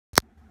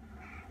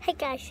Hey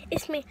guys,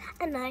 it's me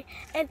and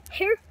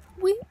here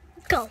we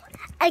go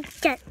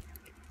again.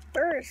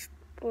 First,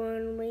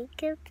 when we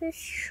get this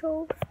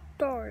show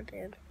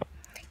started,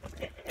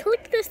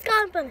 click the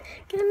sky button,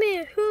 give me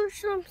a huge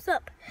thumbs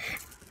up,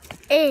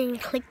 and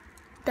click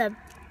the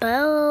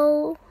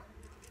bell.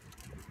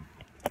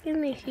 Give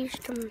me a huge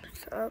thumbs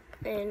up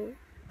and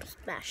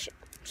smash it.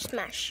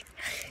 Smash.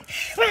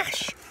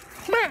 Smash.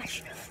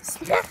 Smash.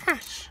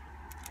 Smash.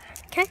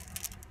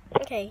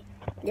 Okay.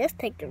 Let's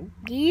take a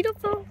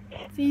beautiful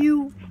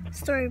view.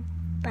 Sorry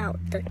about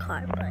the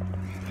car, but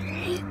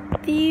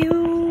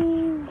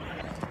view.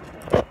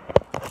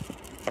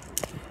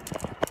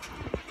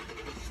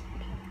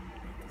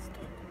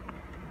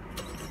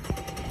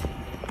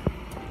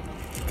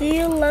 Do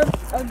you love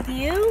a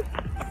view?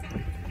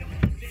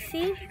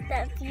 See,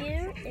 that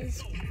view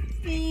is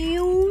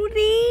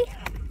beauty.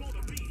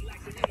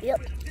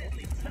 Yep.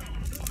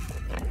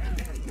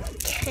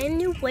 Can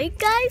you wait,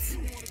 guys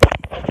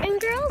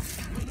and girls?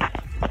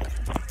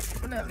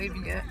 We're not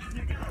leaving yet.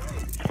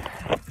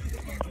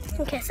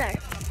 Okay, sorry.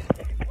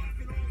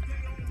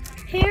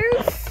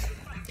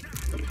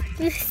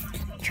 Just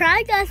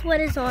try guess what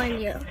is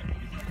on you.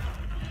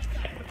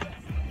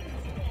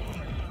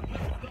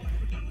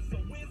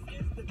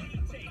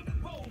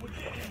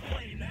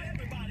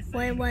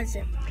 What was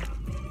it?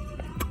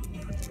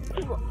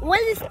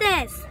 What is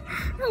this?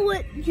 Oh,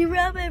 what? You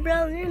rub it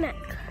around your neck.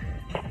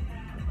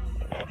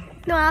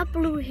 No, I have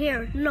blue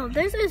hair. No,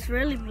 this is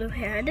really blue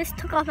hair. I just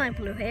took off my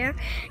blue hair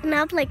and I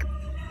have like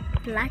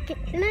black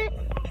in it.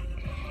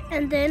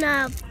 And then I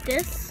have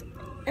this.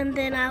 And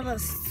then I have a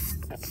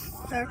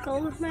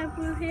circle with my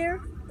blue hair.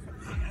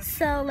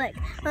 So like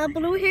my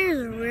blue hair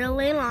is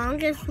really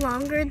long. It's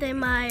longer than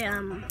my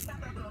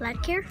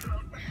black hair.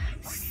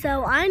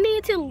 So I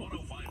need to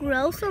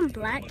grow some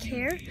black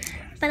hair.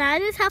 But I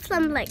just have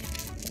some like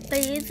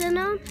beads in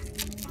them.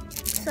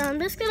 So I'm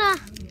just gonna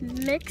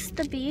mix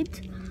the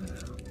beads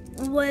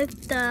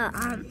with the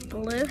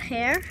blue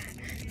hair,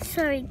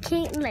 so you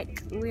can't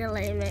like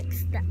really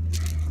mix that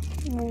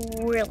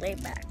really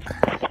back.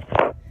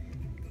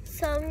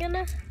 So I'm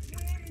gonna,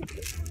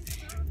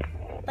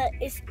 but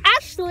it's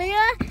actually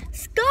a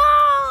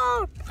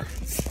scarf.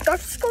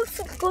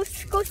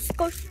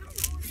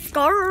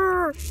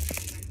 Scarf.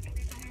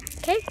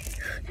 Okay,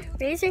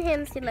 raise your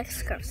hand if you like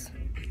scarves.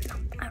 No,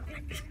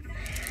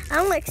 I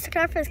don't like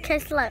scarves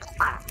because like.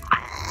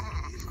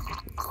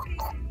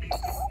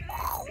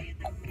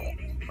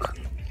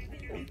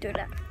 Do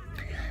that.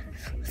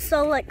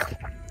 So like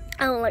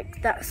I don't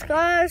like that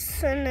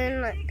scarf, and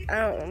then like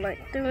I don't like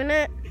doing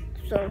it.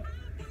 So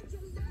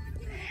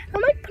I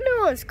might put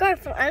it on a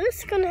scarf. I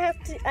just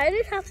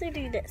have to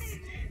do this.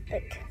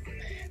 Like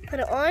put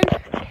it on,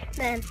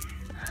 then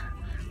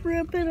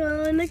wrap it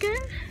on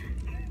again.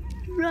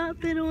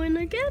 Wrap it on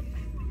again.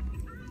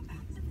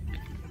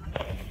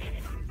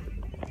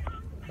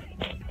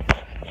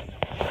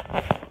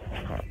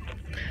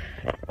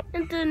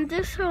 And then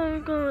this how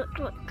I'm gonna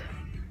look.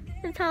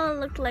 That's how I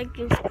looked like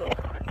in school.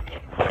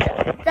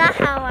 That's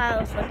how I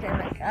was looking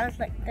like. I was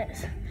like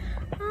this.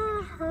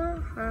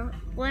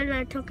 When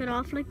I took it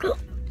off, like,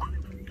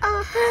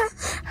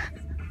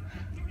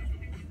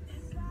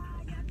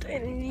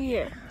 and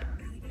yeah.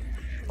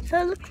 So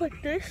I look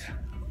like this.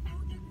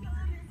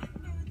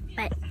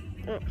 But,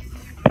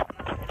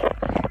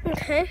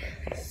 okay,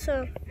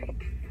 so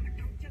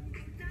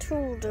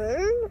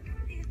today,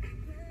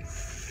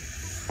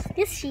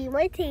 you see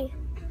my teeth.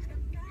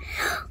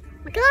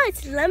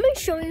 Guys, let me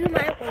show you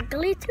my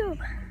wiggly tube.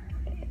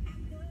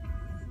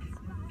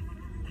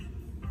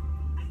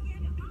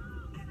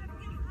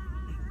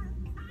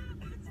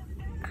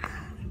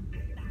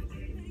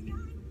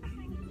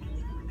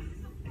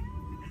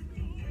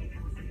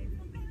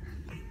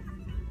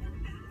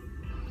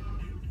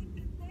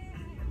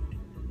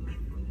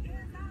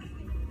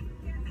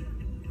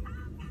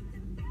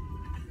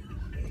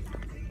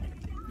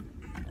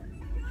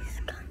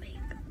 He's coming.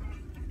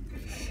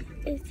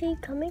 Is he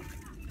coming?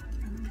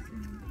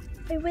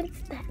 Wait, what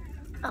is that?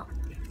 Oh.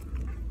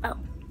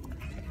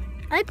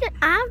 I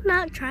have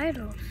not tried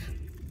those.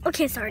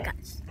 Okay, sorry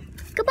guys.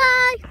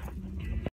 Goodbye.